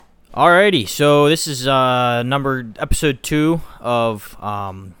Alrighty, so this is episode 2 of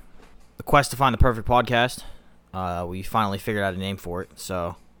the quest to find the perfect podcast. We finally figured out a name for it,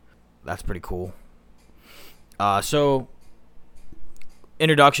 so that's pretty cool. So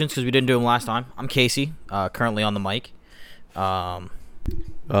introductions, because we didn't do them last time. I'm Casey, currently on the mic.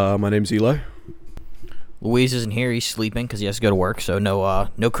 My name's Eli. Louise isn't here; he's sleeping because he has to go to work. So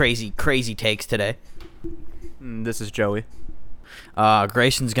no crazy takes today. This is Joey.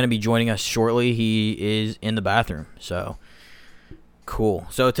 Grayson's going to be joining us shortly. He is in the bathroom, so cool.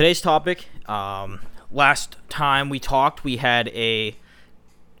 So today's topic, last time we talked, we had a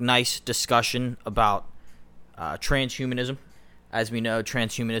nice discussion about transhumanism. As we know,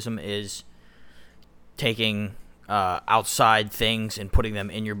 transhumanism is taking outside things and putting them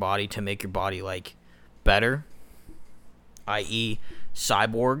in your body to make your body, like, better, i.e.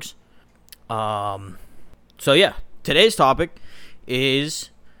 cyborgs. So yeah, today's topic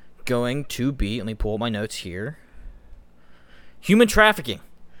is going to be, let me pull up my notes here, human trafficking.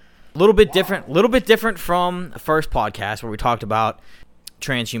 A little bit different from the first podcast where we talked about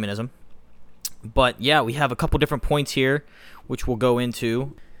transhumanism. But yeah, we have a couple different points here which we'll go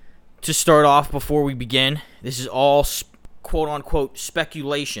into. To start off, before we begin, this is all quote unquote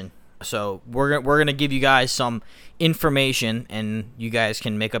speculation. So we're going to give you guys some information and you guys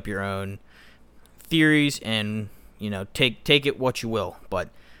can make up your own theories and take it what you will, but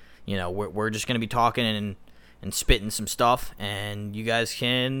we're just gonna be talking and spitting some stuff, and you guys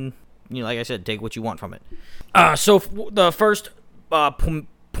can, like I said, take what you want from it. So the first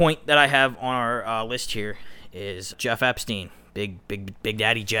point that I have on our list here is Jeff Epstein, big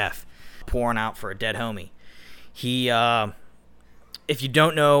daddy Jeff, pouring out for a dead homie. He, if you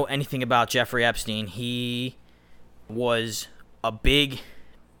don't know anything about Jeffrey Epstein, he was a big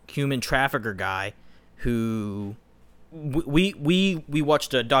human trafficker guy who we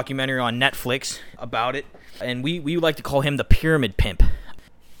watched a documentary on Netflix about it, and we like to call him the pyramid pimp,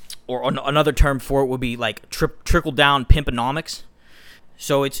 or another term for it would be like trickle down pimponomics.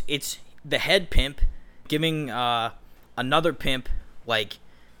 So it's the head pimp giving another pimp like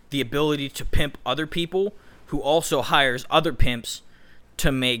the ability to pimp other people, who also hires other pimps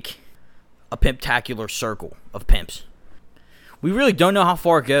to make a pimptacular circle of pimps. We really don't know how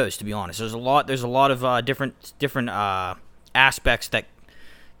far it goes, to be honest. There's a lot of different aspects that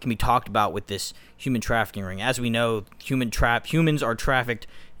can be talked about with this human trafficking ring. As we know, humans are trafficked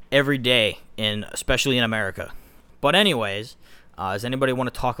every day, especially in America. But anyways, does anybody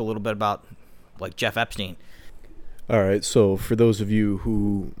want to talk a little bit about like Jeff Epstein? All right, so for those of you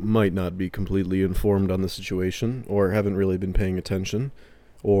who might not be completely informed on the situation, or haven't really been paying attention,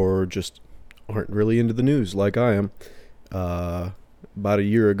 or just aren't really into the news like I am, about a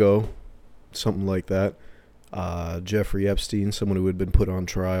year ago, something like that, Jeffrey Epstein, someone who had been put on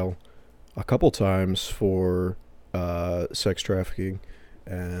trial a couple times for sex trafficking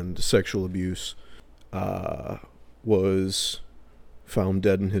and sexual abuse, was found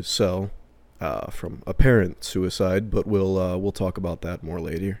dead in his cell from apparent suicide, but we'll talk about that more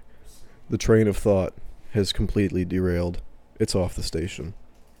later. The train of thought has completely derailed. It's off the station.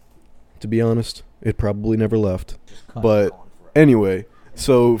 To be honest, it probably never left. But anyway,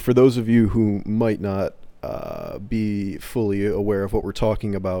 so for those of you who might not be fully aware of what we're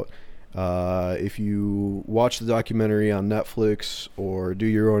talking about, if you watch the documentary on Netflix or do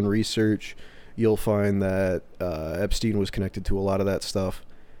your own research, you'll find that Epstein was connected to a lot of that stuff.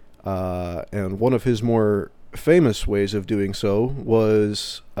 And one of his more famous ways of doing so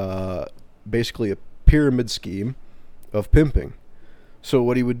was basically a pyramid scheme of pimping. So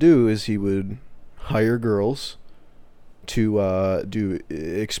what he would do is he would hire girls to do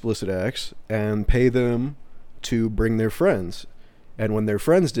explicit acts and pay them to bring their friends. And when their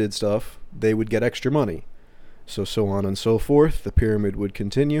friends did stuff, they would get extra money. So on and so forth. The pyramid would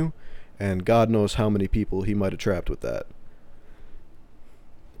continue, and God knows how many people he might have trapped with that.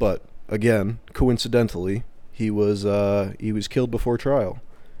 But again, coincidentally, he was killed before trial.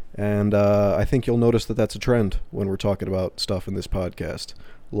 And I think you'll notice that that's a trend when we're talking about stuff in this podcast.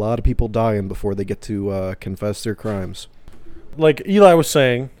 A lot of people dying before they get to confess their crimes. Like Eli was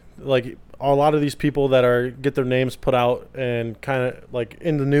saying, like a lot of these people that get their names put out and kind of like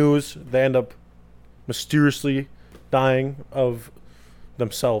in the news, they end up mysteriously dying of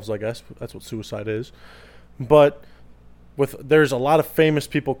themselves, I guess. That's what suicide is. But there's a lot of famous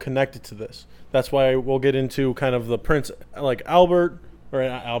people connected to this. That's why we'll get into kind of the Prince, like Andrew.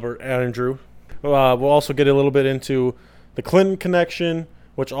 We'll also get a little bit into the Clinton connection,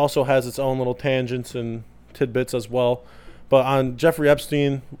 which also has its own little tangents and tidbits as well. But on Jeffrey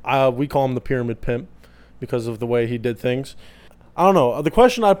Epstein, we call him the pyramid pimp because of the way he did things. I don't know. The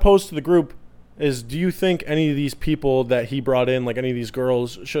question I posed to the group is, do you think any of these people that he brought in, like any of these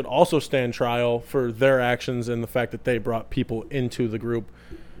girls, should also stand trial for their actions and the fact that they brought people into the group?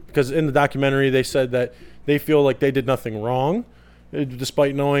 Because in the documentary, they said that they feel like they did nothing wrong,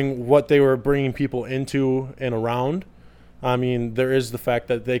 despite knowing what they were bringing people into and around. I mean, there is the fact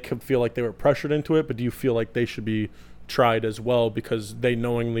that they could feel like they were pressured into it, but do you feel like they should be tried as well because they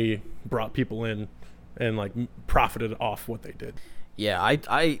knowingly brought people in and like profited off what they did? Yeah,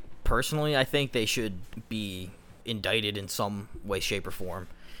 I personally, I think they should be indicted in some way, shape, or form.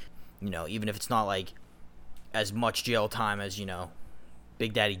 Even if it's not like as much jail time as,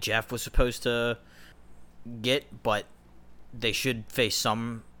 Big Daddy Jeff was supposed to get, but they should face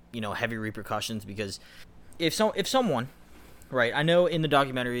some, heavy repercussions, because if someone, right, I know in the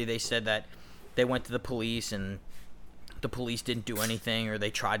documentary they said that they went to the police and the police didn't do anything, or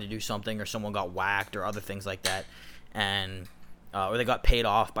they tried to do something, or someone got whacked, or other things like that, and or they got paid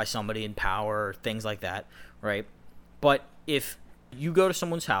off by somebody in power, or things like that, right? But if you go to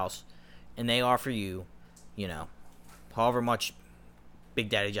someone's house and they offer you, however much Big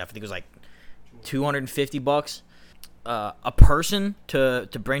Daddy Jeff, I think it was like $250 a person to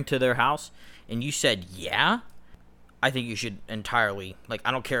bring to their house, and you said yeah, I think you should entirely, like,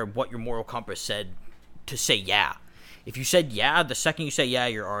 I don't care what your moral compass said to say yeah. If you said yeah, the second you say yeah,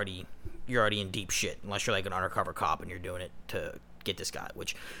 you're already in deep shit, unless you're like an undercover cop and you're doing it to get this guy,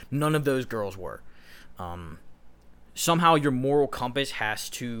 which none of those girls were. Somehow your moral compass has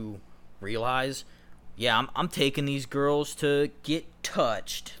to realize, yeah, I'm taking these girls to get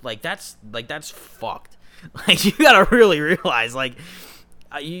touched. Like that's fucked. Like, you gotta really realize, like,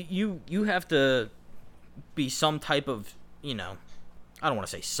 you have to be some type of, I don't want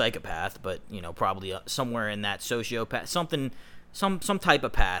to say psychopath, but probably somewhere in that sociopath, some type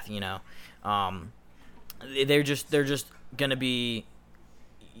of path. They're just gonna be.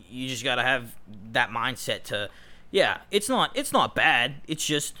 You just gotta have that mindset to, yeah, it's not bad. It's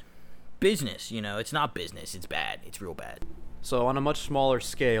just business. It's not business. It's bad. It's real bad. So on a much smaller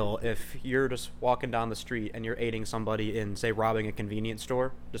scale, if you're just walking down the street and you're aiding somebody in, say, robbing a convenience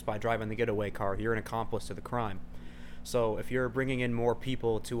store just by driving the getaway car, you're an accomplice to the crime. So if you're bringing in more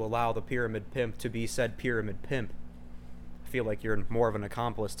people to allow the pyramid pimp to be said pyramid pimp, I feel like you're more of an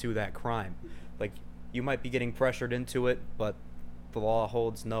accomplice to that crime. Like, you might be getting pressured into it, but the law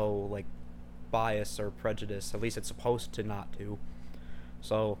holds no, like, bias or prejudice. At least it's supposed to not to.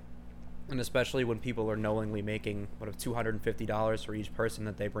 So, and especially when people are knowingly making, $250 for each person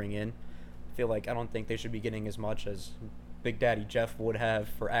that they bring in, I don't think they should be getting as much as Big Daddy Jeff would have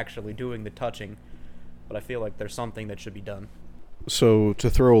for actually doing the touching. But I feel like there's something that should be done. So, to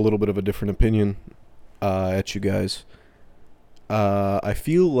throw a little bit of a different opinion at you guys, I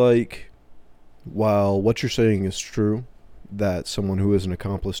feel like while what you're saying is true, that someone who is an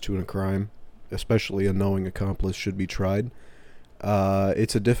accomplice to a crime, especially a knowing accomplice, should be tried,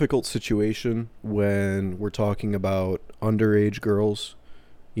 it's a difficult situation when we're talking about underage girls,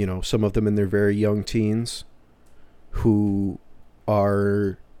 some of them in their very young teens, who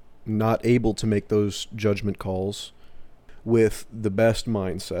are not able to make those judgment calls with the best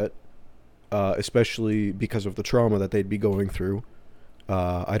mindset, especially because of the trauma that they'd be going through.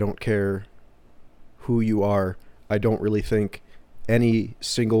 I don't care who you are. I don't really think any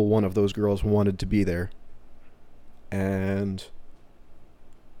single one of those girls wanted to be there. And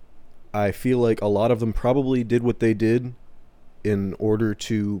I feel like a lot of them probably did what they did in order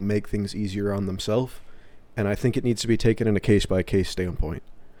to make things easier on themselves. And I think it needs to be taken in a case-by-case standpoint.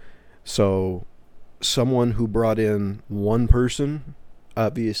 So, someone who brought in one person,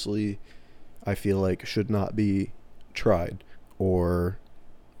 obviously, I feel like should not be tried or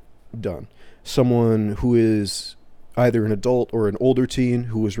done. Someone who is either an adult or an older teen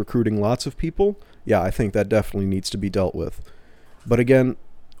who is recruiting lots of people, yeah, I think that definitely needs to be dealt with. But again,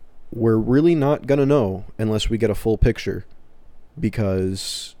 we're really not going to know unless we get a full picture,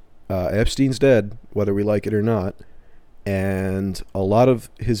 because Epstein's dead, whether we like it or not, and a lot of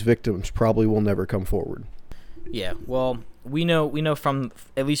his victims probably will never come forward. Yeah, well, we know from,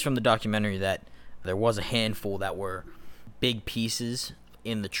 at least from the documentary, that there was a handful that were big pieces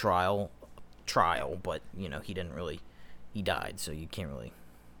in the trial, but he died, so you can't really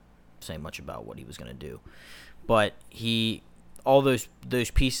say much about what he was going to do. But all those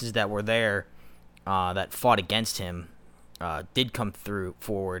pieces that were there that fought against him did come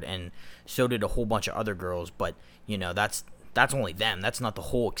forward, and so did a whole bunch of other girls. But that's only them. That's not the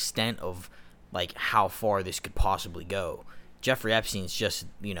whole extent of like how far this could possibly go. Jeffrey Epstein's just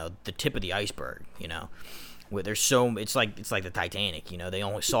the tip of the iceberg. Where there's it's like the Titanic. They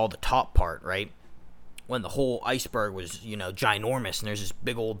only saw the top part, right? when the whole iceberg was, ginormous, and there's this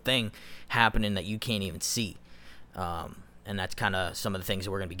big old thing happening that you can't even see. And that's kind of some of the things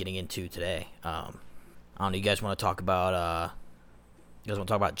that we're going to be getting into today. I don't know, you guys want to talk about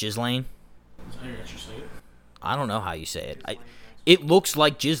Ghislaine? I don't know how you say it. It looks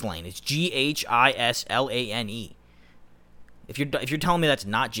like Ghislaine. It's Ghislane. If you're telling me that's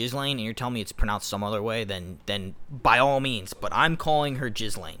not Ghislaine and you're telling me it's pronounced some other way, then by all means. But I'm calling her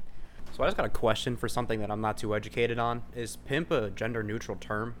Ghislaine. So I just got a question for something that I'm not too educated on. Is pimp a gender neutral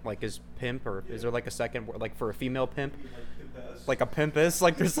term? Like, is pimp, or is there like a second word, like for a female pimp? Like a pimpess?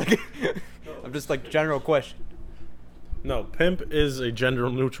 Like there's like I'm just like general question. No, pimp is a gender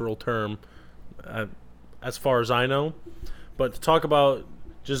neutral term, as far as I know. But to talk about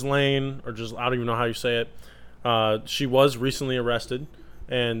Ghislaine, or just I don't even know how you say it. She was recently arrested,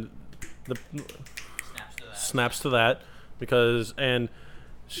 and the snaps to that because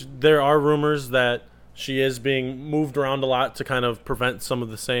there are rumors that she is being moved around a lot to kind of prevent some of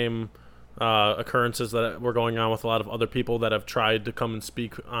the same occurrences that were going on with a lot of other people that have tried to come and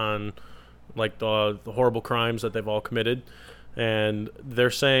speak on like the horrible crimes that they've all committed. And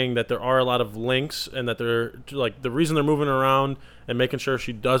they're saying that there are a lot of links, and that they're like the reason they're moving her around and making sure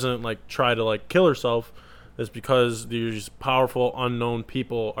she doesn't like try to like kill herself is because these powerful unknown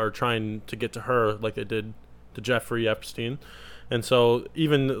people are trying to get to her like they did to Jeffrey Epstein. And so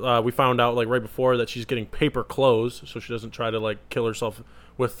even we found out like right before that she's getting paper clothes so she doesn't try to like kill herself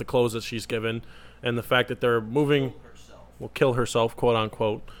with the clothes that she's given. And the fact that they're kill herself, quote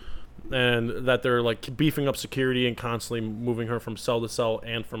unquote, and that they're like beefing up security and constantly moving her from cell to cell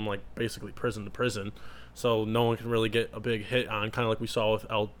and from like basically prison to prison, so no one can really get a big hit on, kind of like we saw with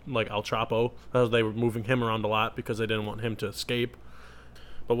El Chapo. They were moving him around a lot because they didn't want him to escape.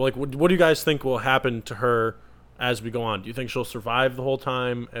 But like, what do you guys think will happen to her as we go on? Do you think she'll survive the whole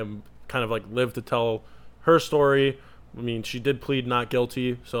time and kind of like live to tell her story? I mean, she did plead not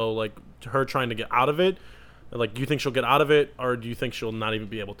guilty, so like her trying to get out of it, like, do you think she'll get out of it, or do you think she'll not even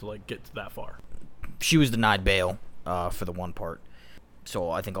be able to like get that far? She was denied bail for the one part, so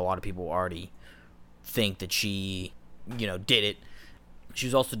I think a lot of people already think that she, did it. She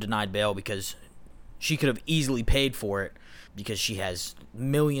was also denied bail because she could have easily paid for it, because she has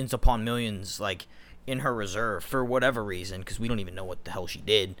millions upon millions like in her reserve for whatever reason, because we don't even know what the hell she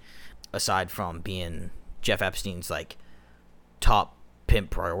did aside from being Jeff Epstein's like top pimp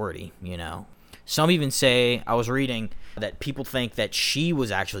priority. Some even say, I was reading, that people think that she was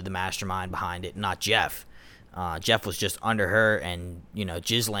actually the mastermind behind it, not Jeff. Jeff was just under her, and,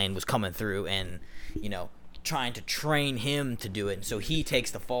 Ghislaine was coming through and, trying to train him to do it, and so he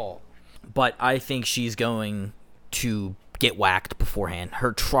takes the fall. But I think she's going to get whacked beforehand.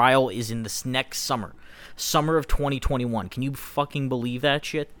 Her trial is in this next summer of 2021. Can you fucking believe that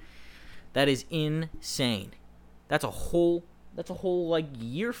shit? That is insane. That's a whole like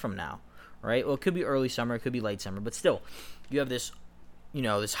year from now. Right? Well, it could be early summer, it could be late summer, but still, you have this,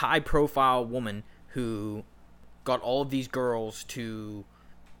 this high-profile woman who got all of these girls to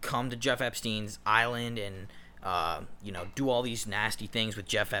come to Jeff Epstein's island and, do all these nasty things with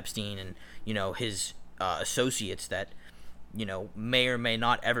Jeff Epstein and, his associates that, may or may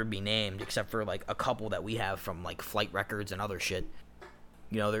not ever be named, except for, like, a couple that we have from, like, flight records and other shit.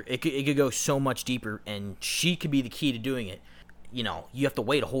 It could go so much deeper, and she could be the key to doing it. You have to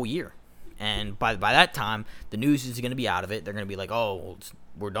wait a whole year. And by that time, the news is going to be out of it. They're going to be like, "Oh, well,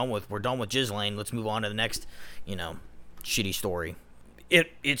 we're done with Ghislaine. Let's move on to the next, shitty story."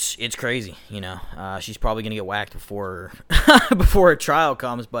 It's crazy. She's probably going to get whacked before her trial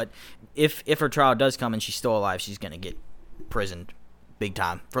comes. But if her trial does come and she's still alive, she's going to get prisoned big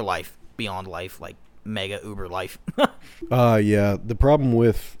time for life, beyond life, like mega uber life. Yeah. The problem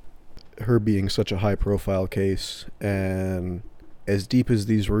with her being such a high-profile case, and as deep as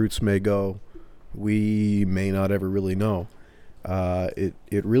these roots may go, we may not ever really know.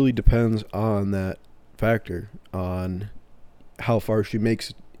 It really depends on that factor, on how far she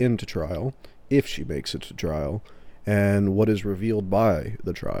makes it into trial, if she makes it to trial, and what is revealed by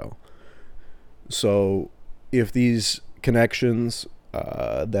the trial. So if these connections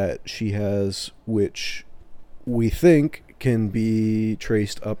that she has, which we think can be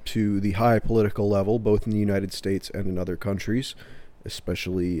traced up to the high political level, both in the United States and in other countries,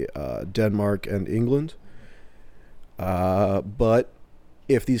 especially Denmark and England. But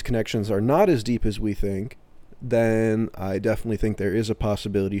if these connections are not as deep as we think, then I definitely think there is a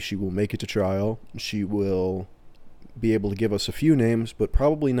possibility she will make it to trial. She will be able to give us a few names, but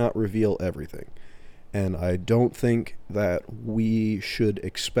probably not reveal everything. And I don't think that we should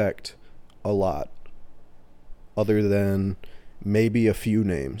expect a lot other than maybe a few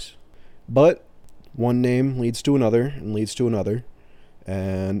names. But one name leads to another and leads to another,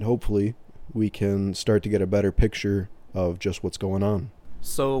 and hopefully we can start to get a better picture of just what's going on.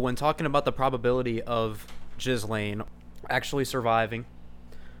 So when talking about the probability of Ghislaine actually surviving,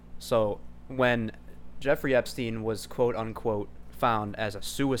 so when Jeffrey Epstein was quote unquote found as a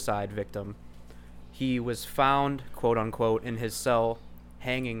suicide victim, he was found quote unquote in his cell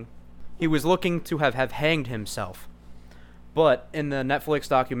hanging. He was looking to have hanged himself. But in the Netflix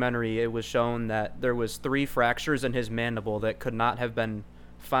documentary, it was shown that there was 3 fractures in his mandible that could not have been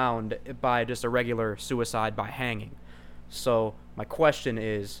found by just a regular suicide by hanging. So my question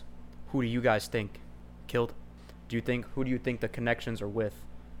is, who do you guys think killed? Who do you think the connections are with?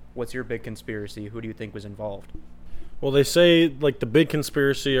 What's your big conspiracy? Who do you think was involved? Well, they say like the big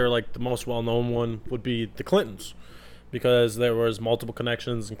conspiracy, or like the most well-known one, would be the Clintons, because there was multiple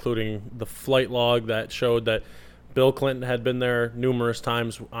connections, including the flight log that showed that Bill Clinton had been there numerous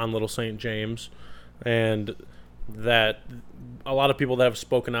times on Little St. James, and that a lot of people that have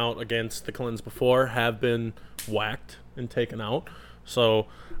spoken out against the Clintons before have been whacked and taken out. So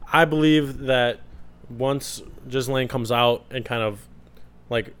I believe that once Ghislaine comes out and kind of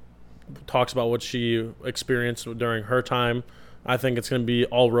like talks about what she experienced during her time, I think it's going to be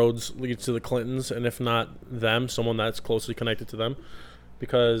all roads lead to the Clintons, and if not them, someone that's closely connected to them,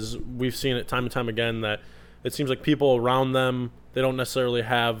 because we've seen it time and time again that it seems like people around them, they don't necessarily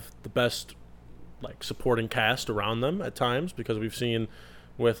have the best like supporting cast around them at times, because we've seen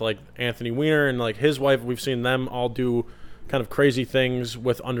with like Anthony Weiner and like his wife, we've seen them all do kind of crazy things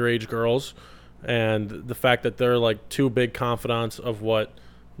with underage girls, and the fact that they're like 2 big confidants of what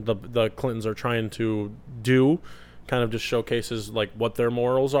the Clintons are trying to do kind of just showcases like what their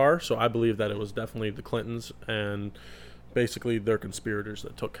morals are. So I believe that it was definitely the Clintons and basically their conspirators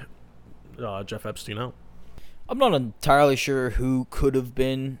that took Jeff Epstein out. I'm not entirely sure who could have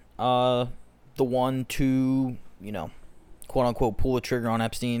been the one to, quote unquote, pull the trigger on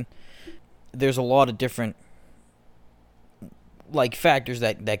Epstein. There's a lot of different like factors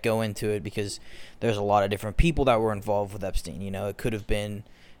that go into it, because there's a lot of different people that were involved with Epstein.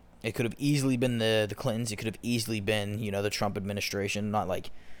 It could have easily been the Clintons. It could have easily been, the Trump administration, not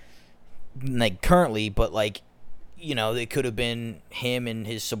like currently, but like, it could have been him and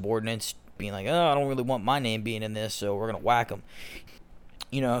his subordinates being like, oh, I don't really want my name being in this, so we're gonna whack him.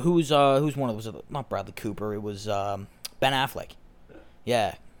 Who's one of those? Not Bradley Cooper. It was Ben Affleck.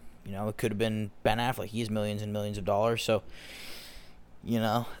 Yeah, it could have been Ben Affleck. He has millions and millions of dollars, so you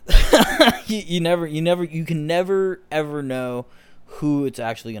can never ever know who it's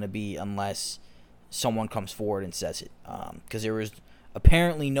actually going to be unless someone comes forward and says it, because there was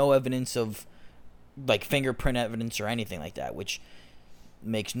apparently no evidence of like fingerprint evidence or anything like that, which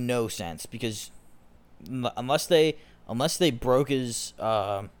makes no sense, because unless they broke his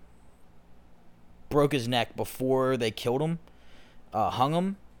neck before they killed him, hung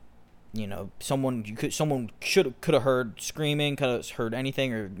him, someone could have heard screaming, could have heard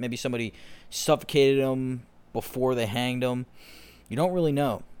anything, or maybe somebody suffocated him before they hanged him. You don't really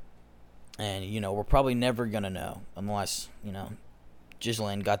know, and we're probably never gonna know unless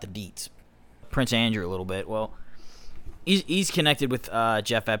Ghislaine got the deets. Prince Andrew a little bit. Well, he's connected with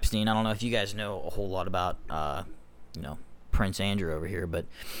Jeff Epstein. I don't know if you guys know a whole lot about Prince Andrew over here, but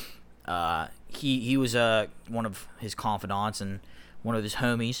he was one of his confidants and one of his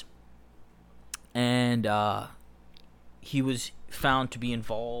homies, and he was found to be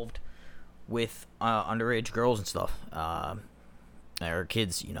involved with underage girls and stuff, or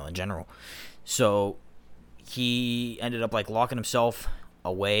kids, in general. So he ended up like locking himself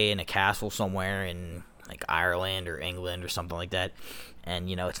away in a castle somewhere in like Ireland or England or something like that. And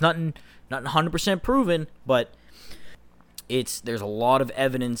it's not 100% proven, but there's a lot of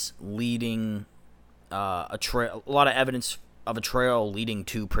evidence leading a lot of evidence of a trail leading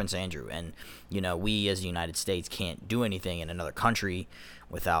to Prince Andrew. And we as the United States can't do anything in another country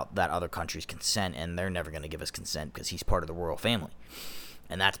without that other country's consent, and they're never going to give us consent because he's part of the royal family,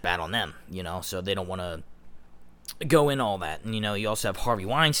 and that's bad on them. So they don't want to go in all that. And you also have Harvey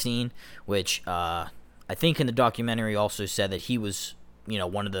Weinstein, which I think in the documentary also said that he was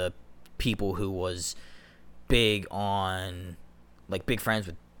one of the people who was big on like big friends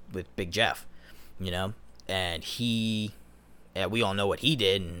with Big Jeff, and we all know what he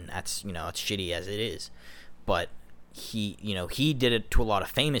did, and that's it's shitty as it is, but he did it to a lot of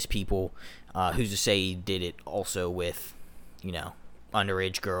famous people. Who's to say he did it also with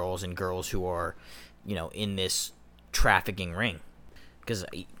underage girls and girls who are in this trafficking ring? Because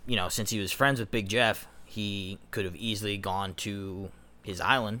since he was friends with Big Jeff, he could have easily gone to his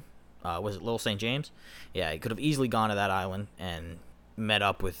island. Was it Little St. James? Yeah, he could have easily gone to that island and met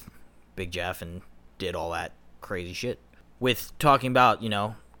up with Big Jeff and did all that crazy shit. With talking about,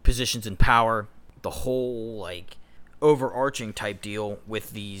 positions in power, the whole, like, overarching type deal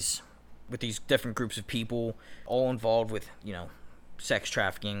with these different groups of people all involved with, sex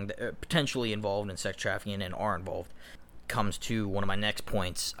trafficking, potentially involved in sex trafficking and are involved, comes to one of my next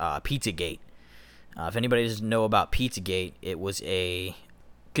points, Pizzagate. If anybody doesn't know about Pizzagate, it was a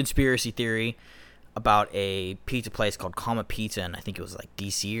conspiracy theory about a pizza place called Comet Pizza, and I think it was like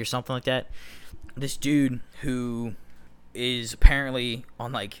DC or something like that. This dude who is apparently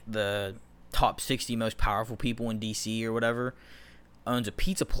on like the top 60 most powerful people in DC or whatever, owns a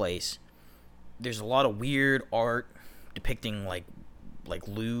pizza place. There's a lot of weird art depicting like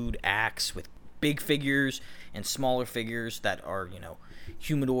lewd acts with big figures and smaller figures that are,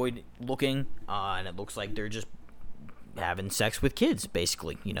 humanoid looking, and it looks like they're just having sex with kids,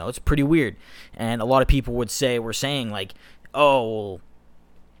 basically. It's pretty weird. And a lot of people were saying like, oh,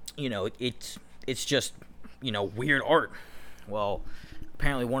 it's just, weird art. Well,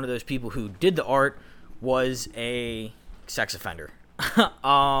 apparently one of those people who did the art was a sex offender,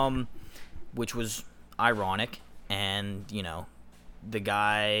 which was ironic. And, the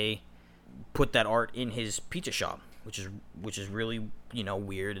guy put that art in his pizza shop, which is really,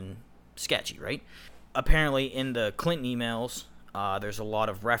 weird and sketchy, right? Apparently in the Clinton emails, there's a lot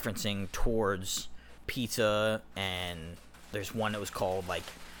of referencing towards pizza, and there's one that was called like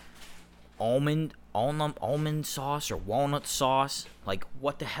almond sauce or walnut sauce. Like,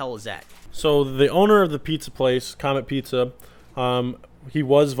 what the hell is that? So the owner of the pizza place, Comet Pizza, he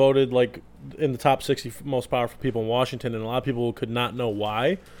was voted like in the top 60 most powerful people in Washington, and a lot of people could not know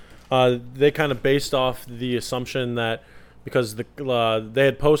why. They kind of based off the assumption that because they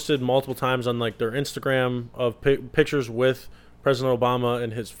had posted multiple times on like their Instagram of pictures with President Obama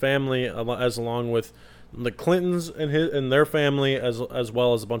and his family, as along with the Clintons and their family, as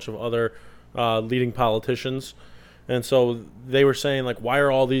well as a bunch of other leading politicians. And so they were saying like, why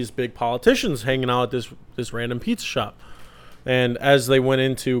are all these big politicians hanging out at this random pizza shop? And as they went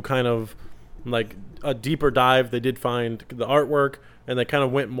into kind of like a deeper dive, they did find the artwork, and they kind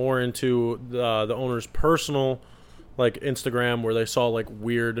of went more into the owner's personal like Instagram, where they saw like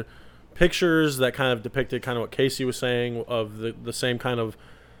weird pictures that kind of depicted kind of what Casey was saying of the same kind of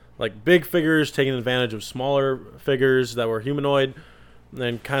like big figures taking advantage of smaller figures that were humanoid,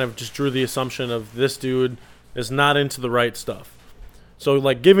 and kind of just drew the assumption of this dude is not into the right stuff. So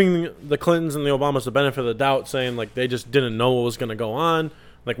like giving the Clintons and the Obamas the benefit of the doubt, saying like they just didn't know what was going to go on.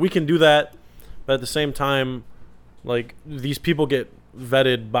 Like, we can do that, but at the same time, like, these people get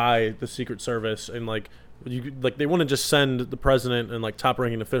vetted by the Secret Service, and like they wouldn't just send the president and like top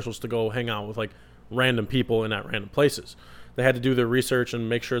ranking officials to go hang out with like random people in at random places. They had to do their research and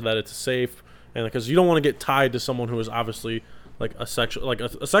make sure that it's safe, and because you don't want to get tied to someone who is obviously like a sex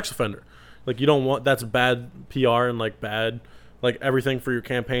offender. Like, you don't want, that's bad PR and like bad like everything for your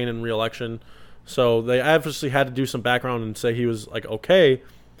campaign and re-election. So they obviously had to do some background and say he was like okay,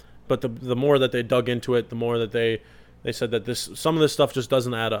 but the more that they dug into it, the more that they said that some of this stuff just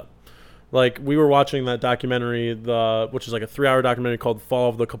doesn't add up. Like, we were watching that documentary, which is like a 3-hour documentary called Fall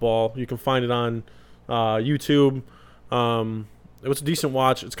of the Cabal. You can find it on YouTube. It was a decent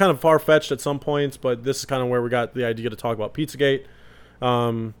watch. It's kind of far-fetched at some points, but this is kind of where we got the idea to talk about Pizzagate,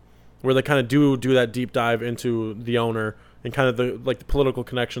 where they kind of do that deep dive into the owner and kind of the political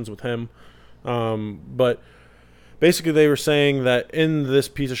connections with him. But basically they were saying that in this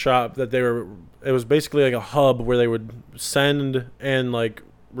pizza shop that it was basically like a hub where they would send and like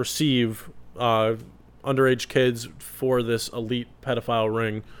receive underage kids for this elite pedophile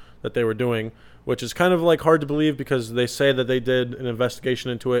ring that they were doing, which is kind of like hard to believe because they say that they did an investigation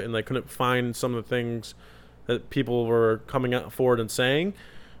into it and they couldn't find some of the things that people were coming out forward and saying.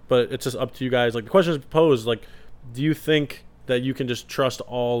 But it's just up to you guys. Like, the question is posed, like, do you think that you can just trust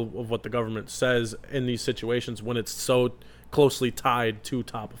all of what the government says in these situations when it's so closely tied to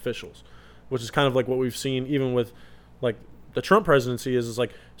top officials? Which is kind of like what we've seen even with like the Trump presidency is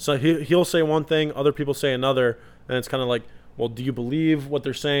like, so he'll say one thing, other people say another, and it's kind of like, well, do you believe what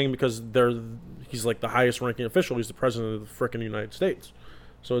they're saying because he's like the highest ranking official, he's the president of the frickin' United States.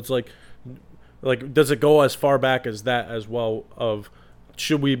 So it's like does it go as far back as that as well, of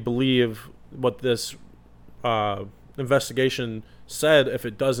should we believe what this investigation said if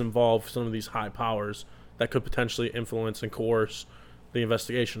it does involve some of these high powers that could potentially influence and coerce the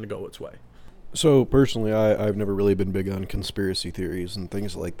investigation to go its way? So personally, I've never really been big on conspiracy theories and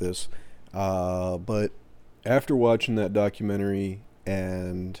things like this, but after watching that documentary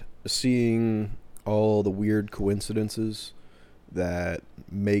and seeing all the weird coincidences that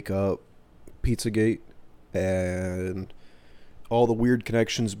make up Pizzagate and all the weird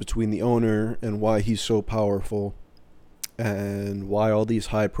connections between the owner and why he's so powerful, and why all these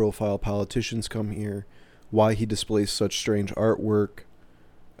high-profile politicians come here, why he displays such strange artwork,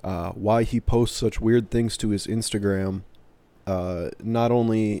 why he posts such weird things to his Instagram, not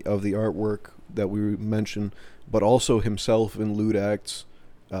only of the artwork that we mentioned, but also himself in lewd acts,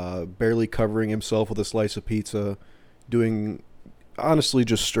 barely covering himself with a slice of pizza, doing honestly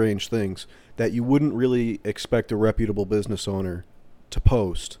just strange things that you wouldn't really expect a reputable business owner to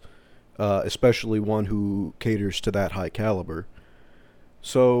post, especially one who caters to that high caliber.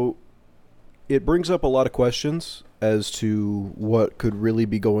 So it brings up a lot of questions as to what could really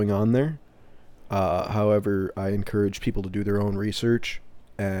be going on there. However, I encourage people to do their own research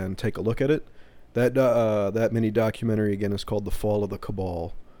and take a look at it. That mini documentary, again, is called The Fall of the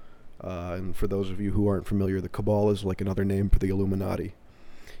Cabal. And for those of you who aren't familiar, the Cabal is like another name for the Illuminati.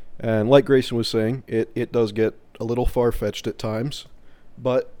 And like Grayson was saying, it does get a little far-fetched at times,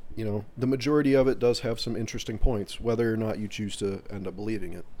 but, you know, the majority of it does have some interesting points, whether or not you choose to end up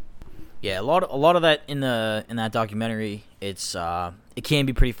believing it. Yeah, a lot of that in that documentary, it can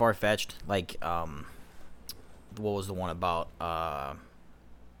be pretty far-fetched. Like, what was the one about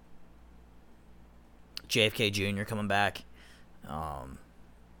JFK Jr. coming back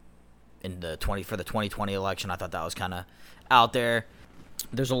in the 2020 election? I thought that was kind of out there.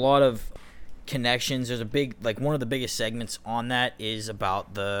 There's a lot of connections. There's a big, like, one of the biggest segments on that is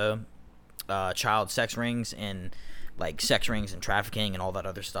about the child sex rings and, like, sex rings and trafficking and all that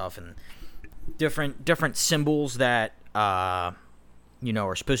other stuff, and different symbols that are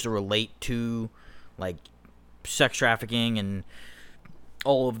supposed to relate to, like, sex trafficking and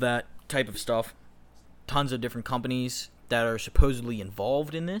all of that type of stuff. Tons of different companies that are supposedly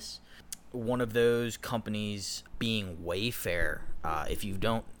involved in this. One of those companies being Wayfair. If you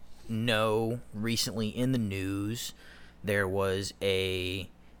don't know, recently in the news, there was a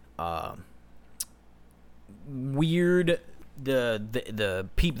weird the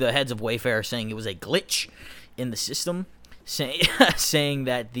heads of Wayfair saying it was a glitch in the system, saying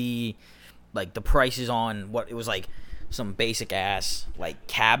that the prices on what it was, like some basic ass like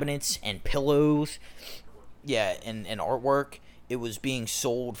cabinets and pillows, and artwork, it was being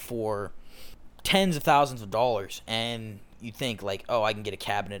sold for tens of thousands of dollars, and you think like, oh, I can get a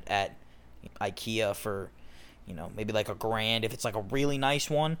cabinet at IKEA for, maybe like $1,000 if it's like a really nice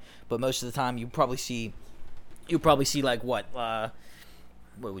one, but most of the time you'll probably see like what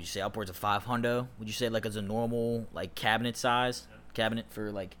would you say, upwards of $500? Would you say, like, as a normal, like, cabinet size cabinet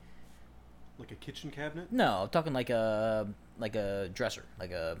for like a kitchen cabinet? No, I'm talking like a dresser,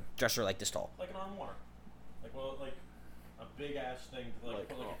 like this tall, like an armoire, like a big ass thing, like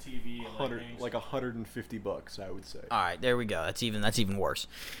put like a TV and like $150, I would say. All right, there we go. That's even worse.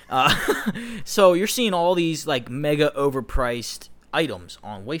 So you're seeing all these like mega overpriced items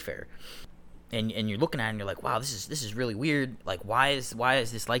on Wayfair, and you're looking at it and you're like, wow, this is really weird. Like, why is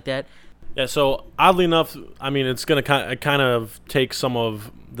this like that? Yeah. So oddly enough, I mean, it's gonna kind of take some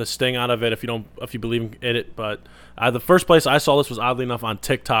of the sting out of it if you believe in it. But the first place I saw this was, oddly enough, on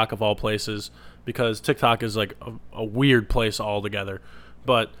TikTok of all places, because TikTok is like a weird place altogether.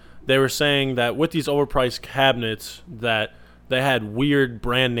 But they were saying that with these overpriced cabinets, that they had weird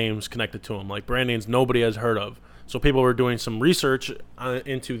brand names connected to them, like brand names nobody has heard of. So people were doing some research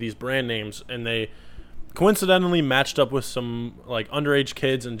into these brand names, and they coincidentally matched up with some like underage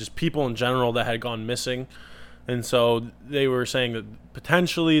kids and just people in general that had gone missing. And so they were saying that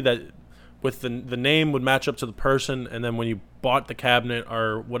potentially that with the name would match up to the person, and then when you bought the cabinet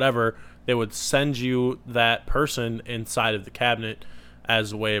or whatever, they would send you that person inside of the cabinet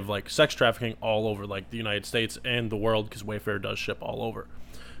as a way of like sex trafficking all over like the United States and the world, because Wayfair does ship all over.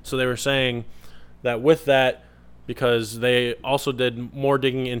 So they were saying that with that, because they also did more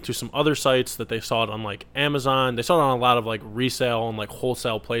digging into some other sites, that they saw it on like Amazon, they saw it on a lot of like resale and like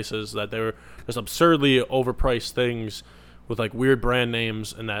wholesale places, that they were just absurdly overpriced things with like weird brand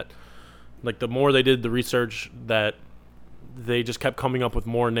names, and that like the more they did the research, that they just kept coming up with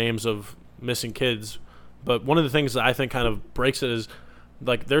more names of missing kids. But one of the things that I think kind of breaks it is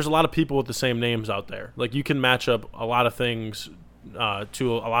like there's a lot of people with the same names out there. Like you can match up a lot of things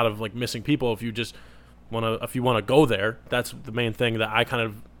to a lot of like missing people if you want to go there. That's the main thing that I kind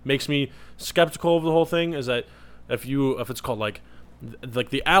of makes me skeptical of the whole thing, is that if it's called like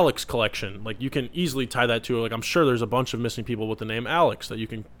the Alex collection, like you can easily tie that to, like, I'm sure there's a bunch of missing people with the name Alex that you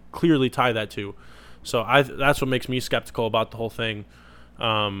can clearly tie that to. So that's what makes me skeptical about the whole thing.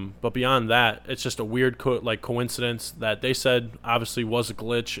 But beyond that, it's just a weird coincidence that they said obviously was a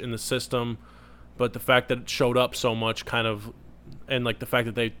glitch in the system, but the fact that it showed up so much kind of, and like the fact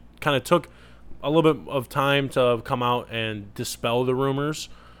that they kind of took a little bit of time to come out and dispel the rumors.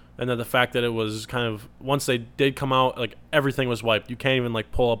 And then the fact that it was kind of, once they did come out, like everything was wiped. You can't even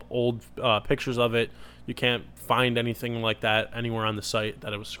like pull up old pictures of it. You can't find anything like that anywhere on the site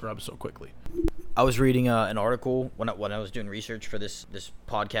that it was scrubbed so quickly. I was reading an article when I was doing research for this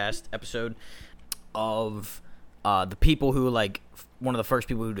podcast episode of the people who, like, one of the first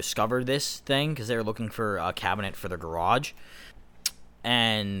people who discovered this thing, because they were looking for a cabinet for their garage,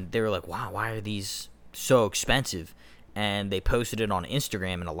 and they were like, wow, why are these so expensive? And they posted it on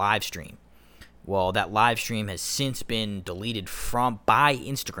Instagram in a live stream. Well, that live stream has since been deleted by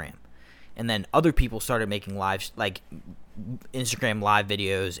Instagram, and then other people started making Instagram live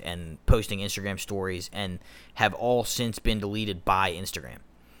videos and posting Instagram stories, and have all since been deleted by Instagram.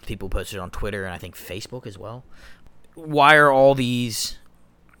 People posted on Twitter and I think Facebook as well. Why are all these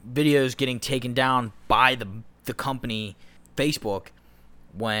videos getting taken down by the company Facebook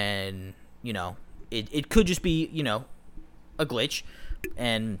when, it could just be, a glitch?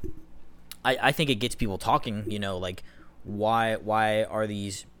 And I think it gets people talking, like, why are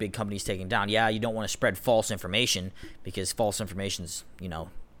these big companies taking down? Yeah, you don't want to spread false information, because false information's,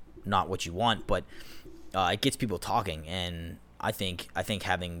 not what you want, but it gets people talking. And I think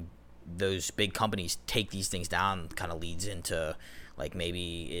having those big companies take these things down kind of leads into, like,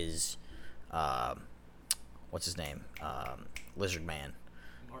 maybe is what's his name, Lizard Man,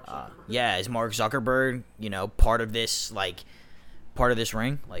 is Mark Zuckerberg part of this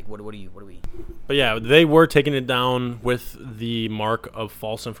ring? Like, what do we? But yeah, they were taking it down with the mark of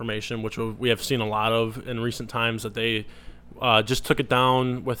false information, which we have seen a lot of in recent times, that they just took it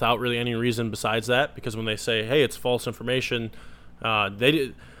down without really any reason besides that, because when they say, hey, it's false information,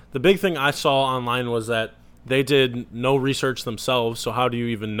 the big thing I saw online was that they did no research themselves, so how do you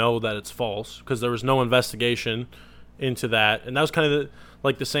even know that it's false? Because there was no investigation into that. And that was kind of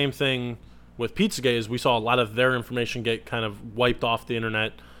the same thing with Pizzagate, is we saw a lot of their information get kind of wiped off the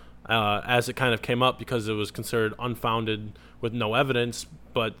internet as it kind of came up, because it was considered unfounded with no evidence.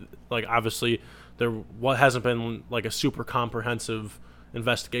 But, like, obviously there hasn't been like a super comprehensive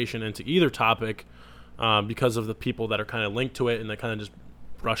investigation into either topic because of the people that are kind of linked to it, and they kind of just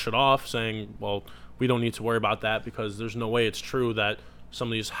brush it off, saying, well, we don't need to worry about that because there's no way it's true that some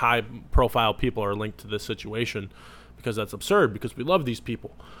of these high profile people are linked to this situation, because that's absurd, because we love these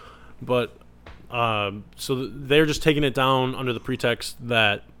people. But so they're just taking it down under the pretext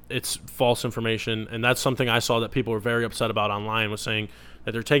that it's false information. And that's something I saw that people were very upset about online, was saying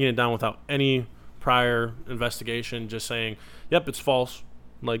that they're taking it down without any prior investigation, just saying, yep, it's false.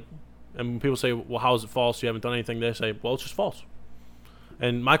 Like, and when people say, well, how is it false? You haven't done anything. They say, well, it's just false.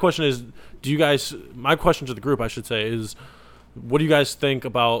 And my question is, my question to the group, I should say, is, what do you guys think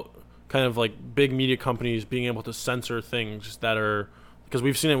about kind of like big media companies being able to censor things that are, because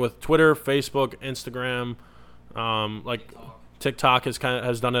we've seen it with Twitter, Facebook, Instagram, like TikTok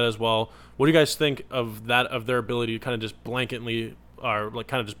has done it as well. What do you guys think of that, of their ability to kind of just blanketly, or like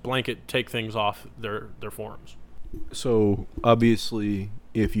kind of just blanket take things off their forums? So obviously,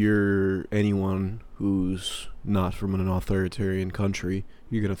 if you're anyone who's not from an authoritarian country,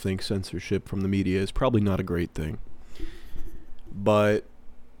 you're going to think censorship from the media is probably not a great thing. But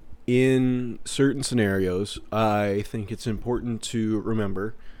in certain scenarios, I think it's important to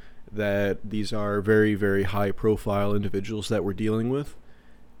remember that these are very, very high-profile individuals that we're dealing with.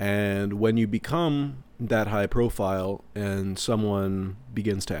 And when you become that high profile and someone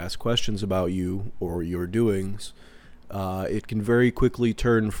begins to ask questions about you or your doings, it can very quickly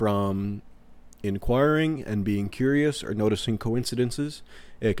turn from inquiring and being curious or noticing coincidences.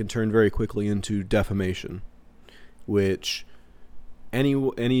 It can turn very quickly into defamation, which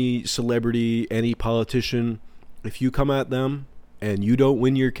any celebrity, any politician, if you come at them and you don't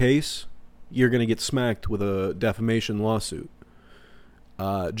win your case, you're going to get smacked with a defamation lawsuit.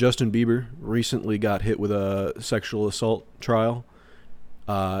 Justin Bieber recently got hit with a sexual assault trial,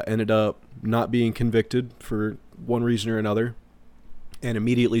 ended up not being convicted for one reason or another, and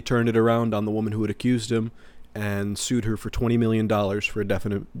immediately turned it around on the woman who had accused him and sued her for $20 million for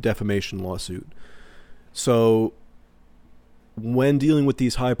a defamation lawsuit. So when dealing with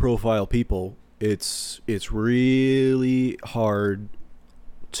these high-profile people, it's really hard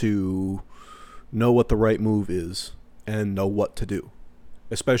to know what the right move is and know what to do,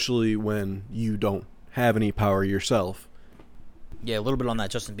 especially when you don't have any power yourself. Yeah, a little bit on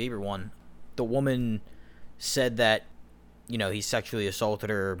that Justin Bieber one. The woman said that, he sexually assaulted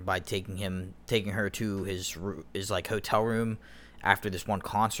her by taking her to his like hotel room after this one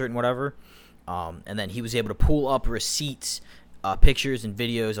concert and whatever. And then he was able to pull up receipts, pictures and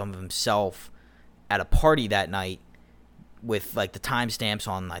videos of himself at a party that night, with like the timestamps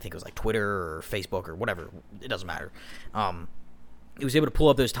on, I think it was like Twitter or Facebook or whatever. It doesn't matter. He was able to pull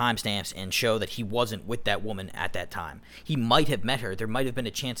up those timestamps and show that he wasn't with that woman at that time. He might have met her. There might have been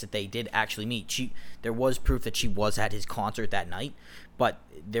a chance that they did actually meet. There was proof that she was at his concert that night, but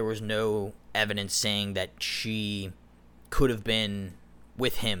there was no evidence saying that she could have been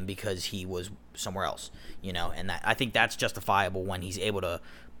with him because he was somewhere else, and I think that's justifiable when he's able to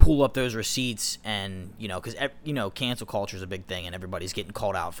pull up those receipts and, because, cancel culture is a big thing and everybody's getting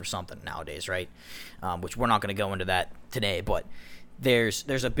called out for something nowadays, right? Which we're not going to go into that today, but there's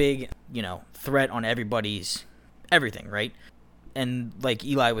a big, threat on everybody's everything, right? And like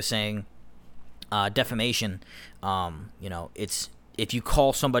Eli was saying, defamation, it's if you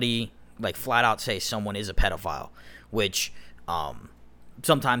call somebody, like flat out say someone is a pedophile, which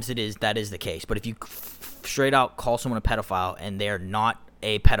sometimes that is the case, but if you straight out call someone a pedophile and they're not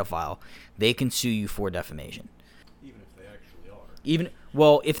a pedophile, they can sue you for defamation. Even if they actually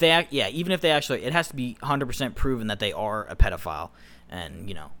are. Even if they actually, it has to be 100% proven that they are a pedophile.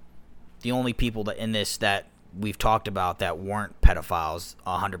 And, the only people that in this that we've talked about that weren't pedophiles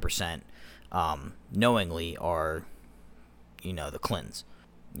 100% knowingly are, the Clintons.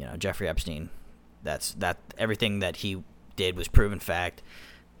 Jeffrey Epstein, that everything that he did was proven fact.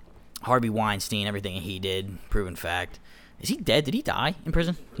 Harvey Weinstein, everything he did, proven fact. Is he dead? Did he die in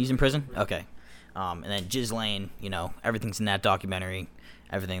prison? He's in prison? Okay. And then Ghislaine, everything's in that documentary.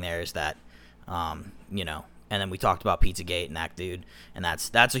 Everything there is that, And then we talked about Pizzagate and that dude. And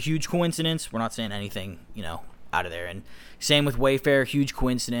that's a huge coincidence. We're not saying anything, out of there. And same with Wayfair, huge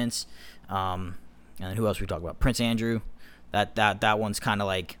coincidence. And then who else we talk about? Prince Andrew. That one's kind of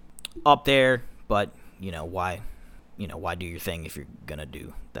like up there, but, why do your thing if you're going to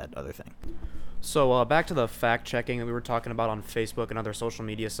do that other thing? So back to the fact checking that we were talking about on Facebook and other social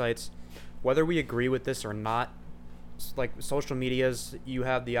media sites. Whether we agree with this or not, like social medias, you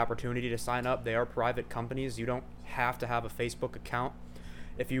have the opportunity to sign up. They are private companies. You don't have to have a Facebook account.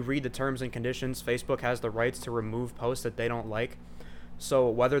 If you read the terms and conditions, Facebook has the rights to remove posts that they don't like. So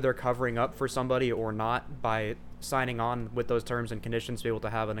whether they're covering up for somebody or not by signing on with those terms and conditions to be able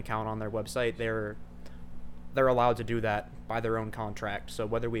to have an account on their website, they're allowed to do that by their own contract. So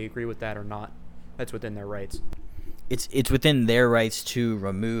whether we agree with that or not, that's within their rights. It's within their rights to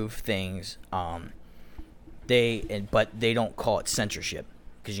remove things. But they don't call it censorship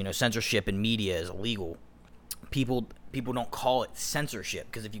because censorship in media is illegal. People don't call it censorship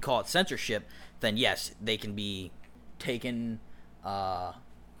because if you call it censorship, then yes, they can be taken. But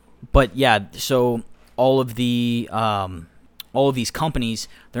yeah, so all of these companies,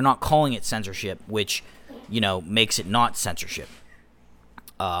 they're not calling it censorship, which makes it not censorship.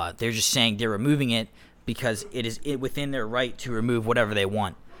 They're just saying they're removing it because it is within their right to remove whatever they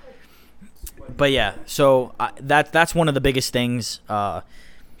want. But yeah, so that's one of the biggest things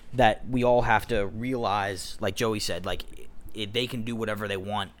that we all have to realize. Like Joey said, they can do whatever they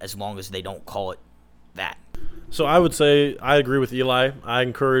want as long as they don't call it that. So I would say I agree with Eli. I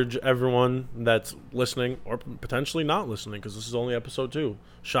encourage everyone that's listening or potentially not listening, because this is only episode 2.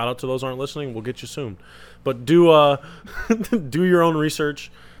 Shout out to those who aren't listening. We'll get you soon. But do do your own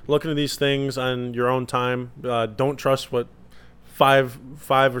research. Look into these things on your own time. Don't trust what five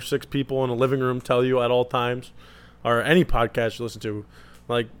or six people in a living room tell you at all times, or any podcast you listen to.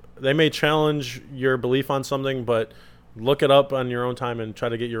 Like, they may challenge your belief on something, but look it up on your own time and try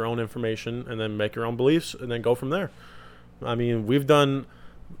to get your own information and then make your own beliefs and then go from there. I mean, we've done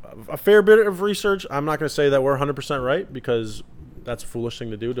a fair bit of research. I'm not going to say that we're 100% right, because that's a foolish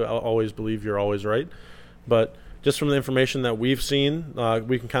thing to do, to always believe you're always right. But just from the information that we've seen,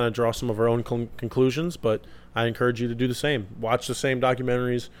 we can kind of draw some of our own conclusions, but I encourage you to do the same. Watch the same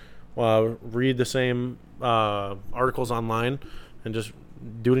documentaries, read the same articles online, and just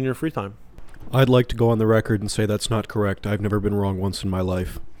do it in your free time. I'd like to go on the record and say that's not correct. I've never been wrong once in my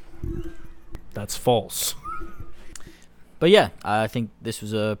life. That's false. But yeah, I think this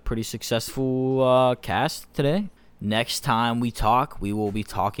was a pretty successful cast today. Next time we talk, we will be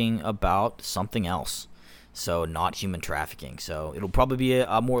talking about something else. So not human trafficking. So it'll probably be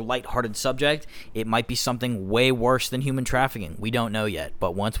a more lighthearted subject. It might be something way worse than human trafficking. We don't know yet.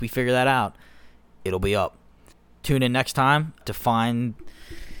 But once we figure that out, it'll be up. Tune in next time to find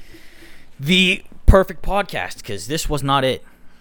the perfect podcast, because this was not it.